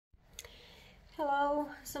Hello,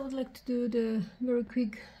 so I would like to do the very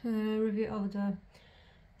quick review of the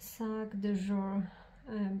SAC De Jour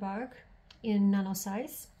bag in nano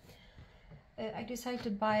size. I decided to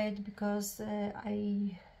buy it because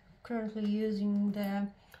I currently using the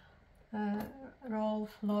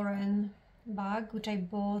Laurent bag, which I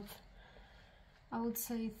bought, I would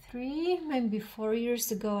say 3, maybe 4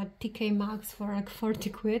 years ago at TK Maxx for like 40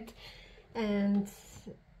 quid, and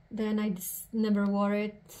then I just never wore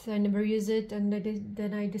it, I never use it, and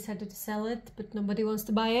then I decided to sell it, but nobody wants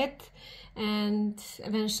to buy it, and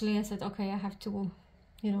eventually I said, okay, I have to,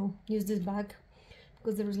 use this bag,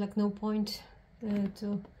 because there was like no point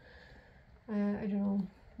to, I don't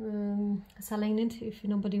know, selling it if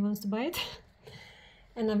nobody wants to buy it.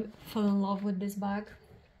 And I fell in love with this bag.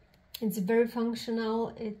 It's very functional,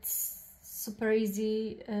 it's super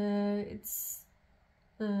easy, it's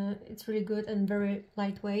really good and very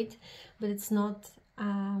lightweight, but it's not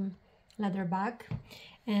leather bag,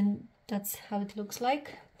 and that's how it looks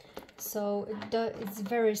like. So it's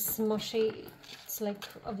very smushy. It's like,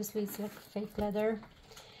 obviously it's like fake leather.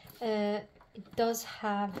 It does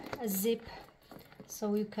have a zip,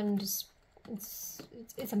 so you can just it's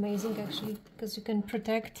amazing actually, because you can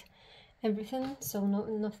protect everything, so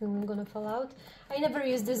nothing gonna fall out. I never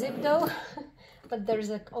use the zip though. But there's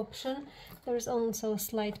an option. There's also a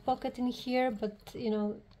slight pocket in here, but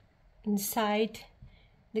inside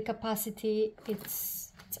the capacity,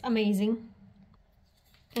 it's amazing.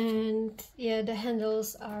 And yeah, the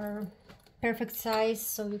handles are perfect size,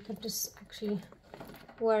 so you can just actually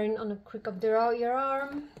wear it on a crick of your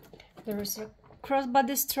arm. There is a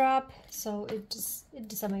crossbody strap, so it's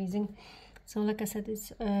just amazing. So like I said,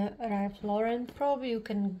 it's Ralph Lauren. Probably you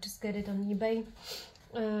can just get it on eBay.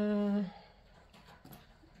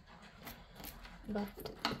 But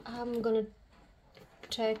I'm gonna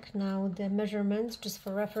check now the measurements just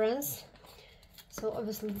for reference. So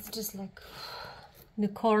obviously it's just like the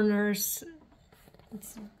corners,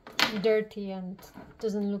 it's dirty and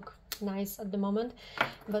doesn't look nice at the moment,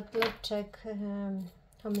 but let's check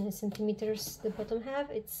how many centimeters the bottom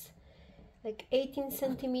have. It's like 18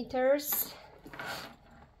 centimeters,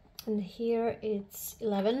 and here it's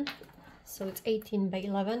 11, so it's 18 by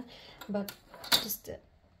 11, but just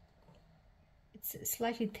it's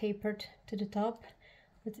slightly tapered to the top,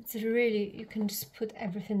 but it's really, you can just put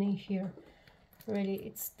everything in here. Really,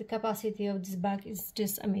 it's the capacity of this bag is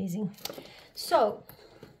just amazing. So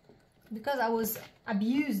because I was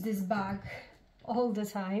abused this bag all the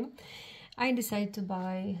time, I decided to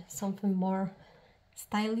buy something more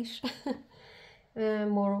stylish,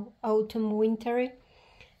 more autumn wintry.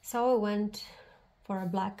 So I went for a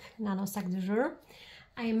black nano SAC De Jour.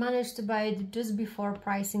 I managed to buy it just before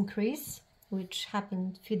price increase, which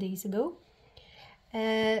happened a few days ago.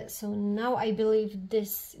 So now I believe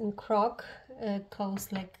this in croc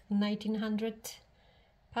costs like £1,900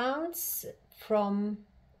 from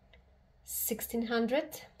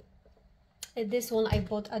 1,600. This one I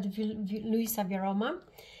bought at Louis Roma,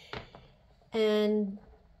 and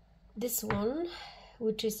this one,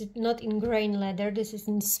 which is not in grain leather, this is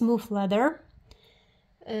in smooth leather.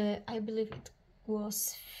 I believe it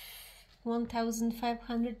was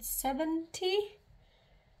 1,570,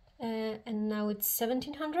 and now it's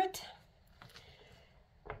 1,700.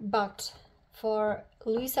 But for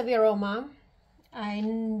Louis Roma, I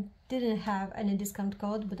didn't have any discount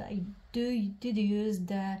code, but I did use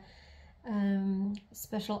the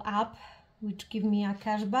special app which give me a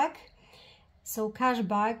cashback. So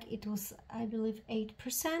cashback, it was, I believe,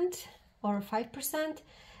 8% or 5%.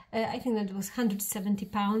 I think that was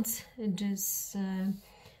 £170.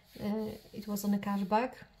 It was on a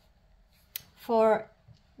cashback. For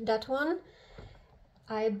that one,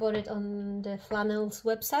 I bought it on the Flannels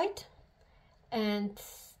website, and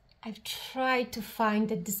I've tried to find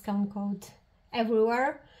the discount code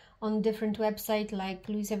everywhere on different websites like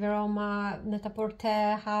Louis Roma,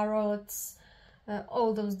 Net-a-Porter, Harrods,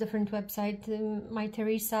 all those different websites, My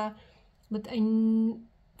Teresa, but I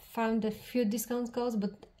found a few discount codes,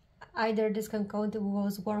 but either discount code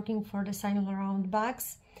was working for the Saint Laurent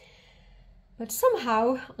bags. But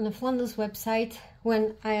somehow on the Flannels website,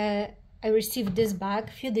 when I received this bag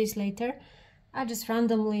a few days later, I just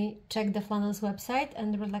randomly checked the Flannels website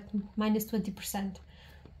and there was like minus 20%.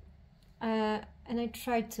 And I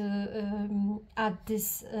tried to add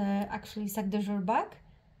this actually SAC De Jour bag,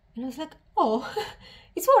 and I was like, oh,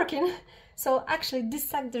 it's working. So actually this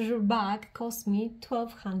SAC De Jour bag cost me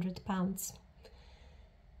 £1,200.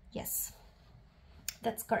 Yes,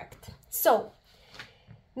 that's correct. So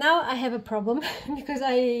now I have a problem because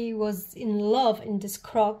I was in love in this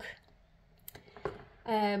croc,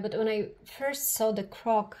 but when I first saw the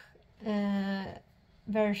croc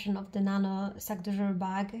version of the Nano SAC De Jour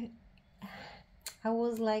bag, I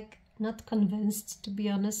was like not convinced, to be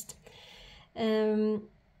honest. There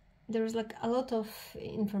was like a lot of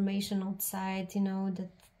information outside, you know, that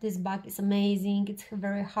this bag is amazing, it's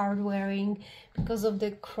very hard wearing because of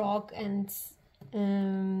the croc and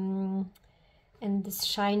this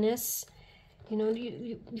shyness. You know,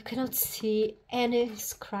 you cannot see any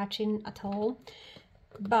scratching at all,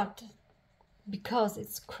 but because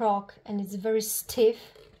it's croc and it's very stiff,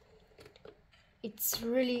 it's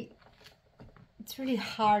really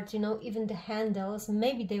hard, you know. Even the handles,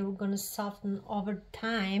 maybe they were gonna soften over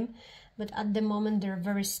time, but at the moment they're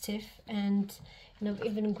very stiff. And you know,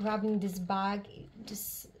 even grabbing this bag,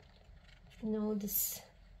 just, you know,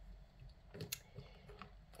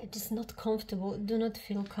 it is not comfortable. Do not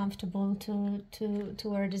feel comfortable to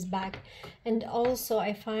wear this bag. And also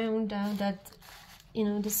I found out that, you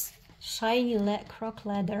know, this shiny croc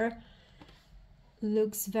leather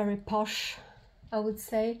looks very posh, I would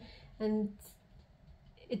say, and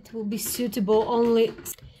it will be suitable only,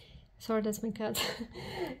 sorry, that's my cat,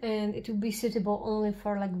 and it will be suitable only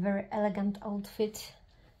for like very elegant outfit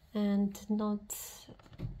and not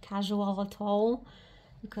casual at all,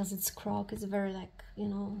 because it's croc. It's very like, you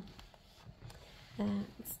know,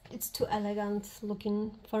 it's too elegant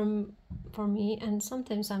looking for me, and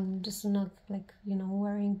sometimes I'm just not like, you know,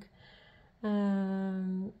 wearing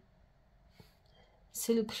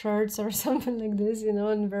silk shirts or something like this, you know,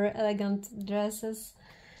 and very elegant dresses.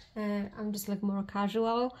 I'm just like more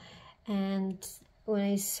casual. And when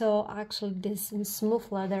I saw actually this in smooth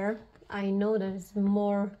leather, I know that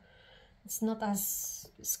it's not as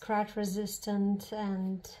scratch resistant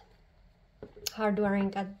and hard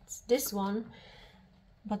wearing as this one,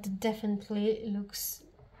 but it definitely looks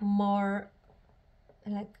more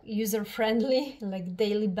like user friendly, like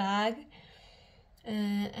daily bag.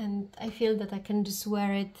 And I feel that I can just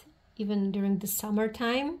wear it even during the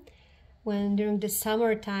summertime, when during the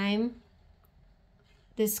summertime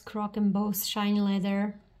this croc embossed shiny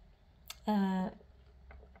leather,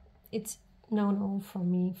 it's no for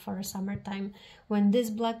me for summertime. When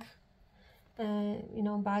this black you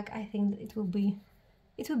know, bag, I think it will be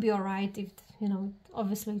all right, if, you know,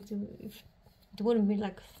 obviously if it wouldn't be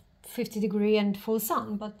like 50-degree and full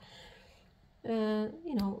sun, but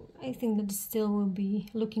you know, I think that it still will be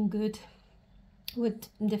looking good with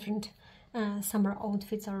different summer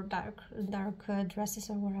outfits or dark dresses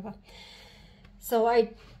or whatever. So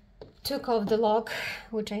I took off the lock,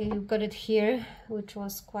 which I got it here, which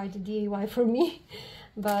was quite a DIY for me.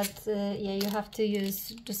 But yeah, you have to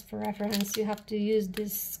use, just for reference, you have to use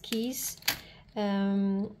these keys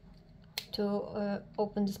to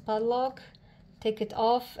open this padlock, take it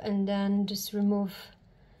off, and then just remove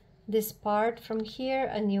this part from here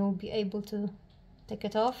and you'll be able to take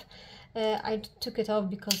it off. I took it off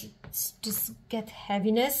because it's just get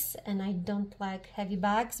heaviness, and I don't like heavy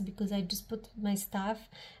bags because I just put my stuff,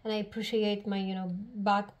 and I appreciate my, you know,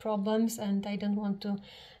 back problems, and I don't want to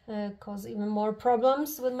cause even more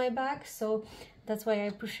problems with my bag. So that's why I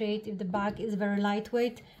appreciate if the bag is very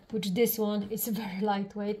lightweight, which this one is very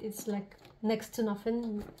lightweight. It's like next to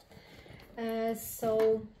nothing.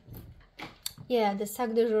 So yeah, the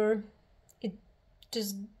SAC De Jour, it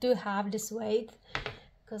just do have this weight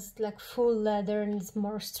because it's like full leather and it's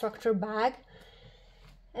more structured bag.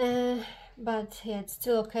 But yeah, it's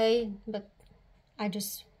still okay, but I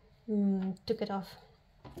just took it off.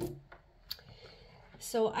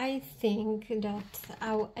 So I think that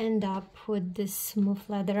I'll end up with this smooth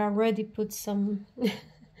leather. I already put some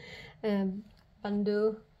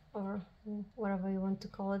bandeau, or whatever you want to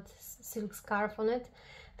call it, silk scarf on it.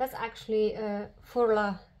 That's actually a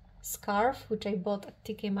Furla scarf, which I bought at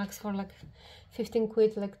TK Maxx for like 15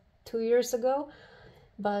 quid like 2 years ago.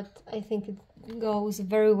 But I think it goes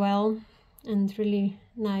very well and really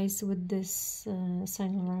nice with this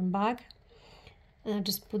Saint Laurent bag. And I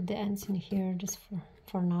just put the ends in here just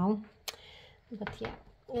for now. But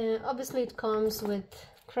yeah, obviously it comes with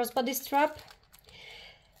crossbody strap.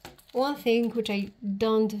 One thing which I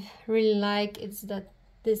don't really like is that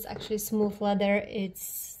this actually smooth leather,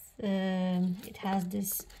 it's it has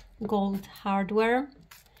this gold hardware,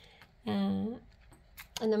 and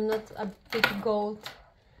I'm not a big gold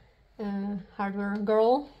hardware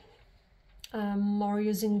girl. I'm more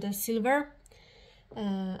using the silver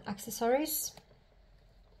accessories.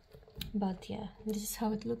 But yeah, this is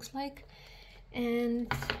how it looks like.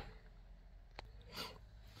 And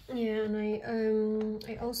yeah, and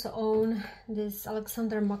I also own this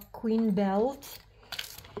Alexander McQueen belt,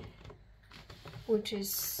 which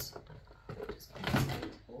is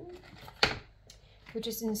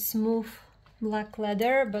in smooth black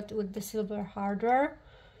leather but with the silver hardware.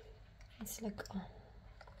 It's like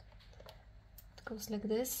it goes like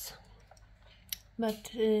this,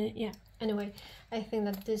 but yeah, anyway, I think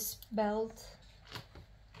that this belt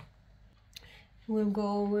will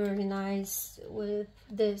go really nice with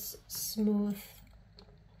this smooth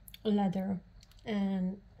leather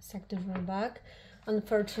and SAC De Jour bag,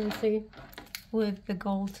 unfortunately with the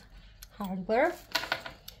gold hardware.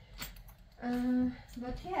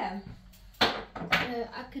 But yeah,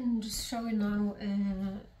 I can just show you now.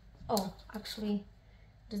 Oh, actually,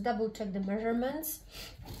 just double check the measurements.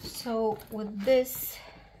 So with this,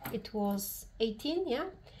 it was 18, yeah,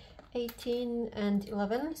 18 and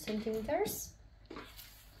 11 centimeters.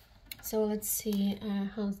 So let's see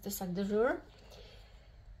how's the SAC De Jour.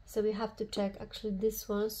 So we have to check actually this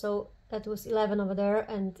one. So that was 11 over there,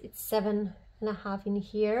 and it's 7.5 in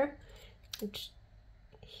here. Which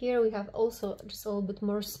here we have also just a little bit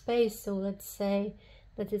more space. So let's say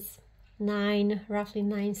that it's 9, roughly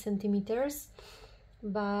 9 centimeters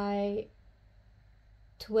by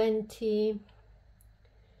 20,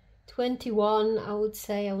 21. I would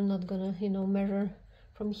say I'm not gonna, you know, measure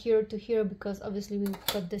from here to here because obviously we've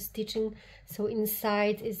got the stitching, so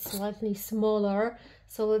inside is slightly smaller.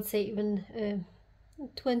 So let's say even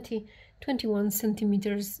 21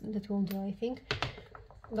 centimeters, that will do, I think.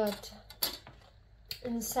 But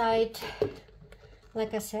inside,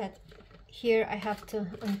 like I said, here I have to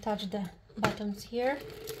untouch the buttons here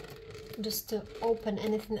just to open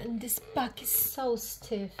anything, and this back is so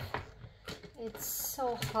stiff. It's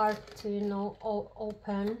so hard to, you know,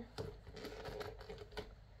 open.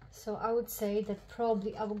 So I would say that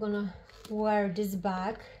probably I'm gonna wear this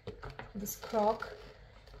bag, this croc,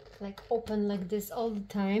 like open like this all the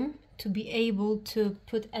time to be able to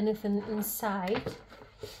put anything inside.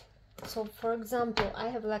 So for example, I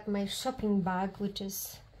have like my shopping bag, which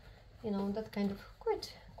is, you know, that kind of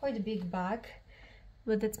quite a big bag,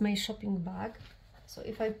 but that's my shopping bag. So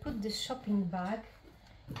if I put this shopping bag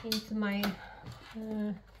into my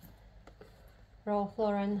Ralph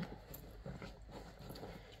Lauren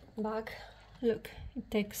bag, look,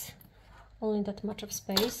 it takes only that much of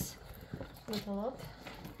space, not a lot.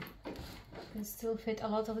 Can still fit a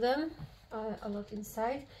lot of them, a lot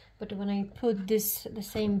inside. But when I put this, the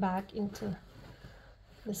same bag, into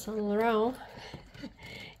the Saint Laurent,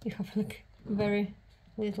 you have like very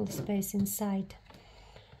little space inside.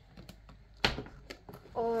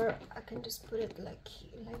 Or I can just put it like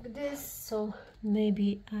this, so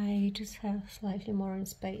maybe I just have slightly more in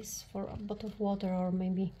space for a bottle of water or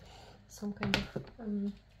maybe some kind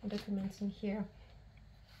of documents in here.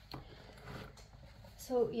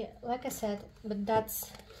 So yeah, like I said, but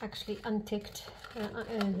that's actually unticked.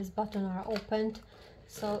 This button are opened,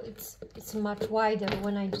 so it's much wider.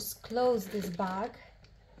 When I just close this bag,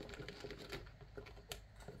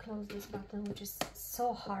 close this button, which is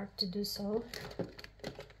so hard to do so.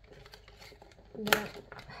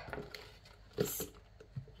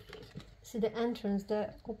 See the entrance, the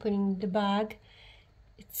opening the bag,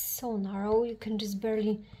 it's so narrow, you can just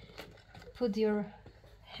barely put your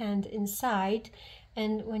hand inside.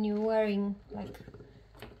 And when you're wearing like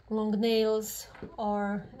long nails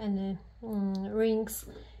or any rings,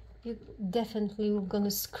 you definitely are gonna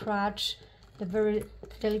scratch the very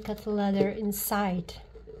delicate leather inside.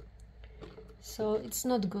 So it's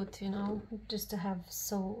not good, you know, just to have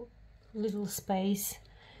so little space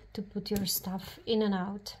to put your stuff in and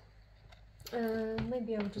out.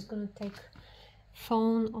 Maybe I'm just gonna take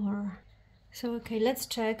phone or so. Okay, let's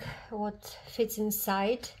check what fits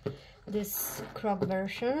inside this croc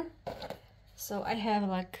version. So I have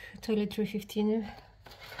like toiletry 15,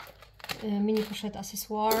 mini pochette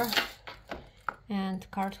accessoire and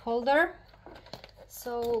card holder.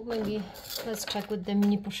 So maybe let's check with the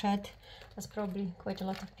mini pochette, as probably quite a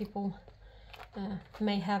lot of people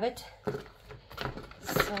may have it.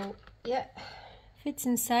 So yeah, fits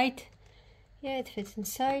inside. Yeah, it fits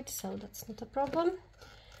inside, so that's not a problem.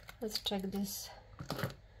 Let's check this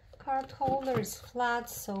card holder. Is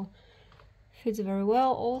flat, so fits very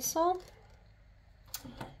well also.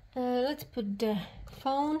 Let's put the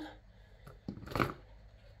phone.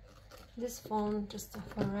 This phone, just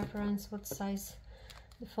for reference what size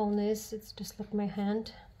the phone is, it's just like my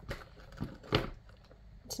hand.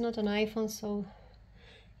 It's not an iPhone, so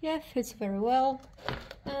yeah, fits very well.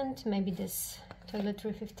 And maybe this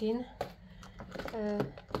toiletry 15.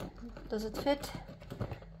 Does it fit?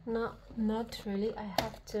 No, not really. I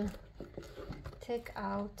have to take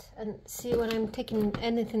out, and see, when I'm taking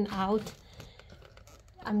anything out,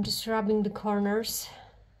 I'm just rubbing the corners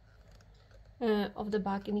of the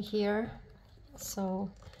bag in here, so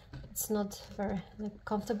it's it's not very like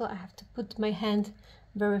comfortable. I have to put my hand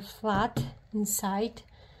very flat inside,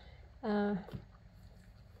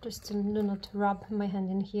 just to do not rub my hand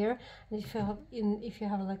in here. And if you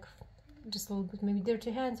have like just a little bit maybe dirty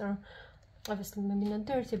hands, or obviously maybe not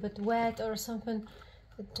dirty but wet or something,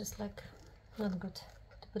 it's just like not good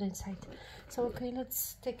to put inside. So okay,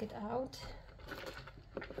 let's take it out.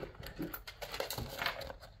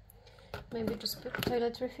 Maybe just put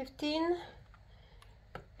toiletry 15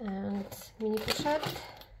 and mini pochette,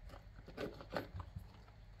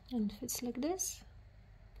 and fits like this.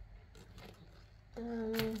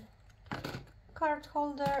 Card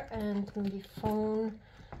holder and maybe phone.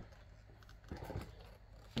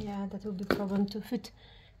 Yeah, that would be a problem to fit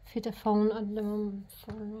a phone at the moment.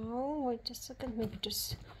 For now, wait a second, maybe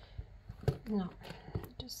just no,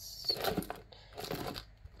 just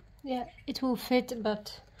yeah, it will fit,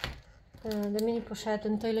 but the mini pochette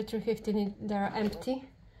and toiletry 15, they're empty,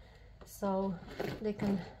 so they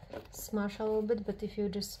can smash a little bit, but if you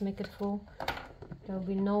just make it full, there will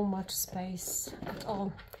be no much space at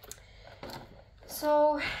all.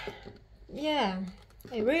 So yeah,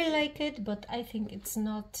 I really like it, but I think it's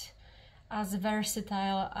not as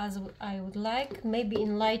versatile as I would like. Maybe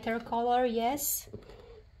in lighter color, yes,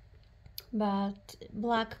 but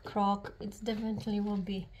black croc, it definitely will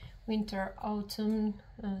be winter autumn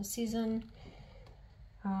season,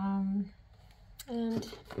 and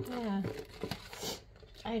yeah,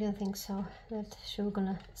 I don't think so that she's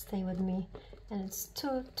gonna stay with me, and it's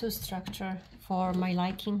too structured for my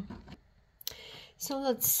liking. So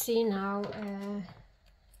let's see now.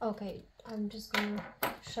 Okay, I'm just gonna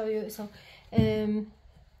show you. So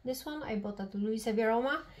this one I bought at Luisa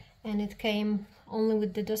Viroma, and it came only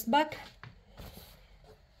with the dust bag,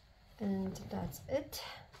 and that's it.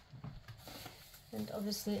 And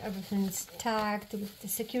obviously everything is tagged with the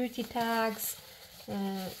security tags.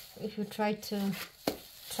 If you try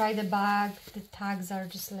the bag, the tags are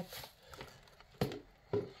just like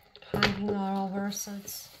hanging all over, so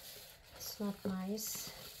it's not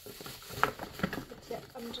nice. But yeah,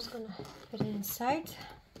 I'm just gonna put it inside.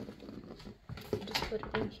 Just put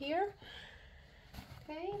it in here.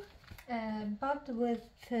 Okay. But with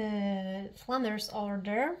Flanders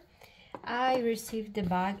order, I received the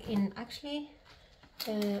bag in actually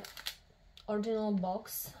original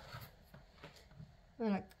box,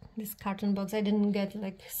 like this carton box. I didn't get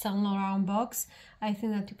like Saint Laurent box. I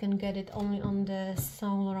think that you can get it only on the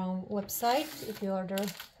Saint Laurent website if you order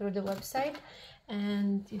through the website,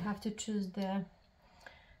 and you have to choose the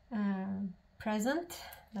present,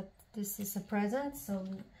 that this is a present, so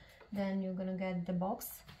then you're gonna get the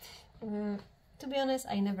box. To be honest,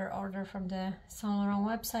 I never order from the Saint Laurent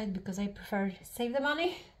website because I prefer to save the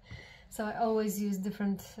money. So I always use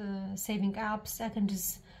different saving apps. I can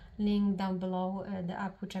just link down below the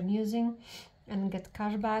app which I'm using and get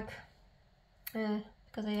cash back,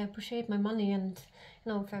 because I appreciate my money, and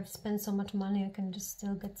you know, if I've spent so much money, I can just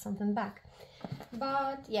still get something back.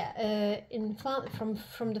 But yeah,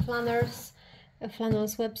 from the Flanders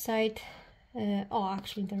website. Oh,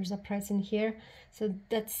 actually there's a price in here, so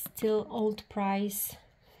that's still old price,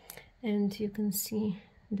 and you can see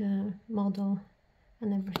the model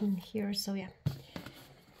and everything here. So yeah,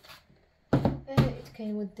 it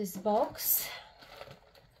came with this box,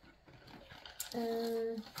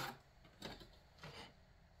 and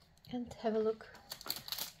have a look.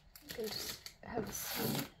 You can just have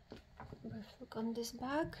a brief look on this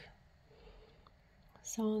bag.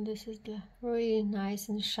 So this is the really nice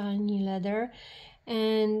and shiny leather,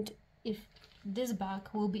 and if this bag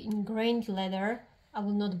will be in grained leather, I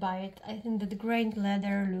will not buy it. I think that the grained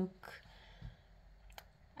leather look,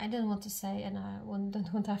 I don't want to say, and I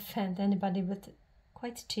don't want to offend anybody, but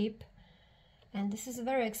quite cheap. And this is a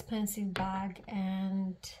very expensive bag,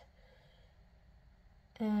 and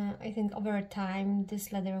I think over time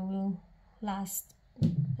this leather will last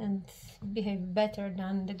and behave better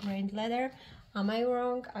than the grained leather. Am I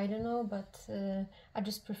wrong? I don't know, but I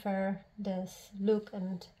just prefer this look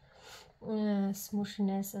and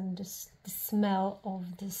smoothness and just the smell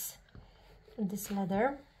of this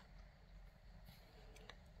leather.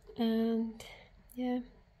 And yeah,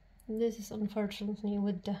 this is unfortunately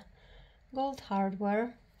with the gold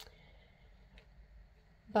hardware,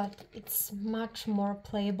 but it's much more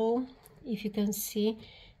playable. If you can see,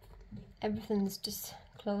 everything is just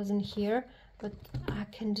closed in here, but I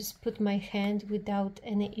can just put my hand without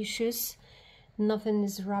any issues. Nothing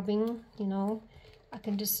is rubbing, you know. I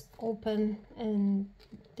can just open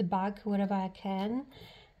the bag wherever I can.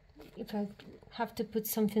 If I have to put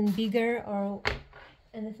something bigger or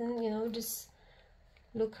anything, you know, just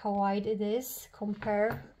look how wide it is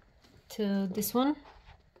compared to this one.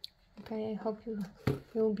 Okay, I hope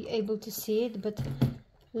you'll be able to see it, but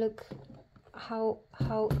look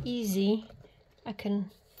how easy I can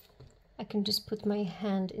just put my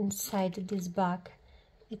hand inside this bag.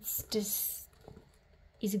 It's just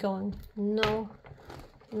easy going, no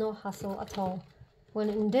hassle at all. When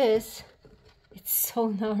in this, it's so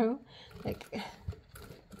narrow, like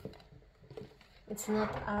it's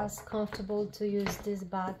not as comfortable to use this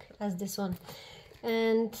bag as this one.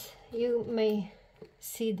 And you may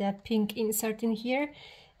see the pink insert in here,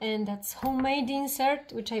 and that's homemade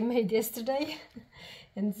insert, which I made yesterday.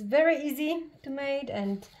 And it's very easy to make,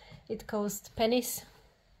 and it cost pennies.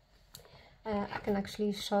 I can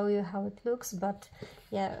actually show you how it looks, but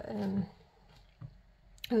yeah,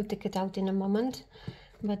 I'll take it out in a moment.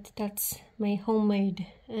 But that's my homemade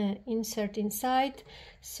insert inside,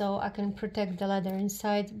 so I can protect the leather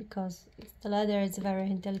inside, because the leather is very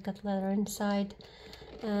delicate leather inside.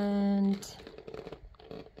 And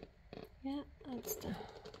yeah, that's the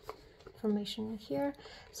information here.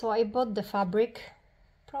 So I bought the fabric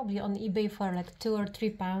probably on eBay for like £2 or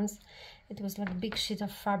 £3. It was like a big sheet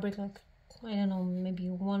of fabric, like I don't know, maybe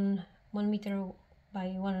one meter by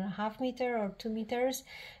 1.5 meters or 2 meters,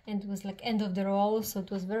 and it was like end of the roll, so it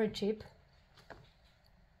was very cheap.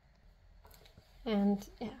 And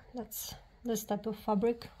yeah, that's this type of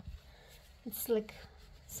fabric. It's like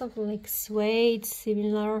something like suede,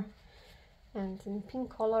 similar, and in pink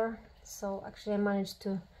color. So actually I managed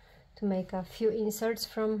to make a few inserts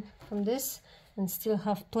from this, and still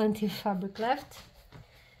have plenty of fabric left.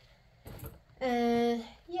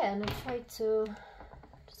 Yeah, and I tried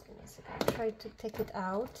to take it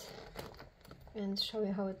out and show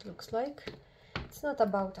you how it looks like. It's not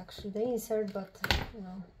about actually the insert, but you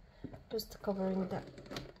know, just covering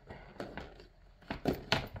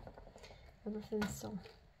everything. So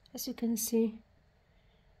as you can see,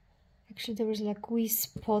 actually there was like wee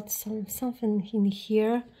spots and something in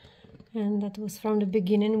here, and that was from the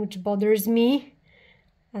beginning, which bothers me,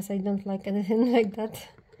 as I don't like anything like that.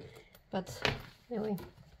 But anyway,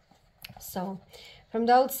 so from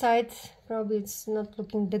the outside probably it's not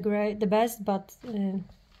looking the best, but the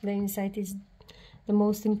inside is the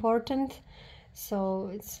most important. So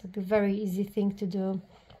it's like a very easy thing to do.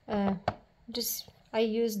 I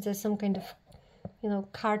used some kind of, you know,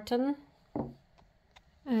 carton,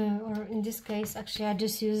 or in this case actually I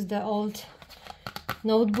just used the old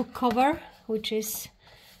notebook cover, which is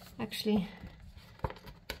actually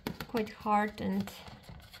quite hard, and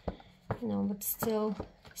you know, but still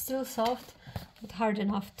soft, but hard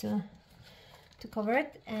enough to cover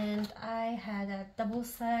it. And I had a double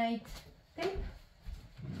side tape,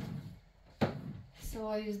 so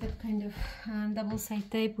I used that kind of double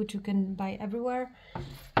side tape, which you can buy everywhere.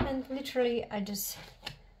 And literally I just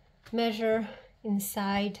measure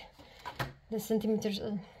inside the centimeters.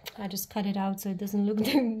 I just cut it out so it doesn't look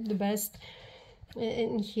the best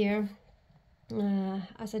in here,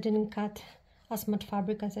 as I didn't cut as much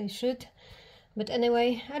fabric as I should. But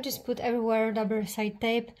anyway, I just put everywhere double side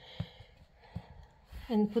tape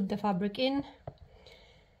and put the fabric in.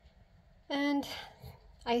 And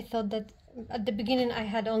I thought that at the beginning I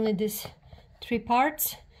had only these 3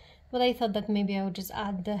 parts, but I thought that maybe I would just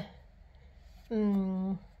add the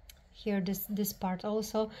here this part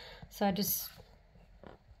also. So I just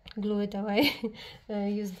glue it away.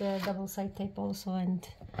 Use the double side tape also, and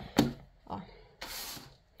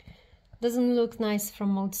doesn't look nice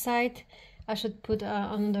from outside. I should put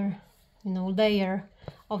another, you know, layer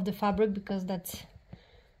of the fabric, because that's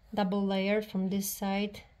double layered from this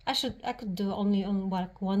side. I could do only on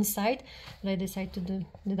one side, but I decided to do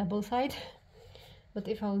the double side. But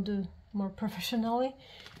if I'll do more professionally,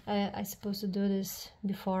 I supposed to do this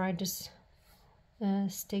before I just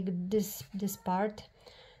stick this part.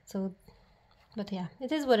 So, but yeah,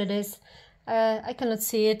 it is what it is. I cannot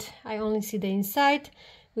see it. I only see the inside,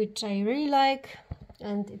 which I really like,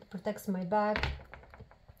 and it protects my bag,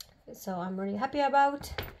 so I'm really happy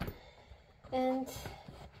about. And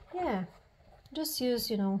yeah, just use,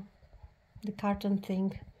 you know, the carton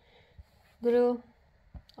thing, glue,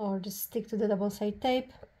 or just stick to the double side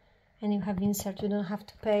tape, and you have insert. You don't have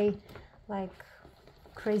to pay like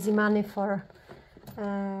crazy money for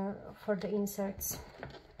the inserts.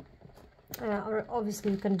 Or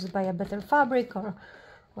obviously you can just buy a better fabric or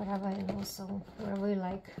whatever, and also whatever you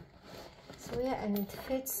like. So yeah, and it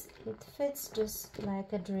fits just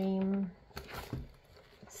like a dream.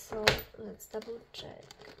 So let's double check.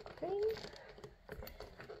 Okay,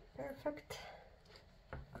 perfect.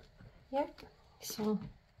 Yeah, so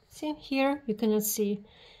see here, you cannot see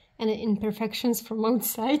any imperfections from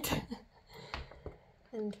outside.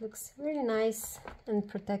 And it looks really nice and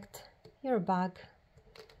protect your bag.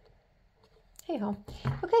 hey ho.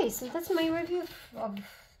 Okay, so that's my review of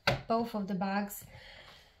both of the bags.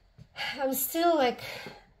 I'm still like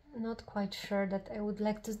not quite sure that I would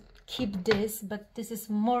like to keep this, but this is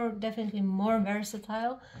definitely more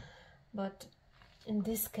versatile. But in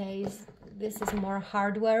this case, this is more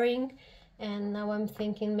hard wearing, and now I'm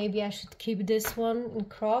thinking maybe I should keep this one in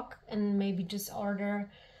croc and maybe just order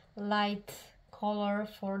light color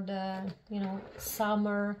for the, you know,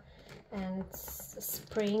 summer and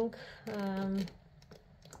spring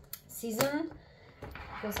season,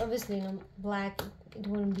 because obviously, you know, black, it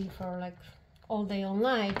wouldn't be for like all day all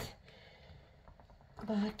night.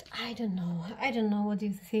 But I don't know what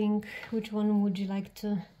you think. Which one would you like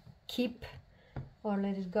to keep or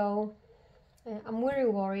let it go? I'm very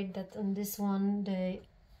worried that on this one the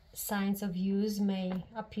signs of use may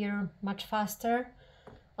appear much faster.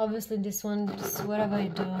 Obviously this one, just whatever you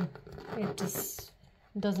do, it just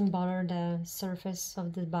doesn't bother the surface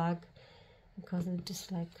of the bag, because it's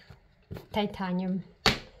just like titanium.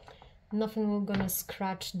 Nothing will gonna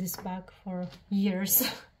scratch this bag for years.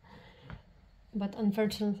 But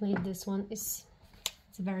unfortunately this one it's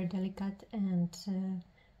very delicate, and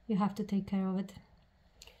you have to take care of it.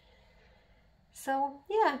 So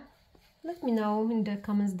yeah, let me know in the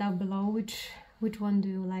comments down below which one do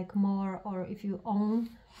you like more, or if you own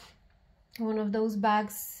one of those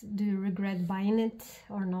bags, do you regret buying it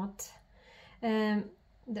or not? The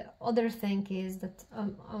other thing is that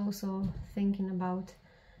I'm also thinking about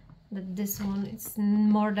that this one, it's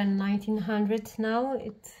more than 1900 now.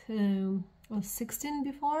 It was 16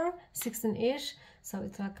 before, 16-ish, so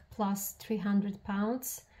it's like plus 300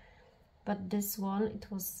 pounds. But this one, it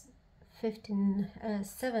was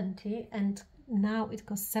 1570, and now it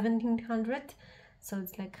costs 1700, so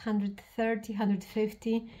it's like 130,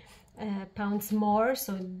 150 pounds more,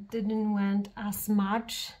 so it didn't went as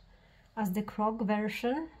much as the croc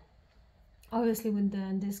version. Obviously with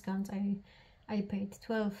the discounts I paid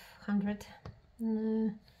 1200,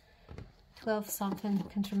 12 something,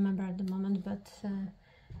 can't remember at the moment, but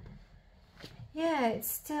yeah, it's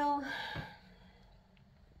still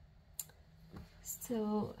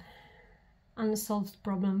unsolved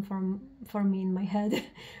problem for me in my head.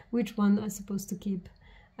 Which one I'm supposed to keep.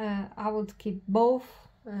 I would keep both.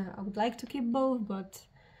 I would like to keep both, but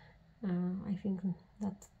I think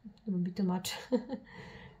that would be too much.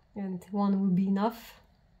 And one will be enough.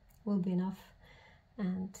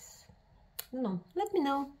 And I don't know, let me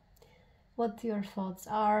know what your thoughts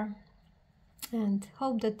are, and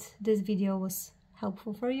hope that this video was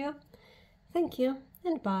helpful for you. Thank you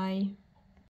and bye.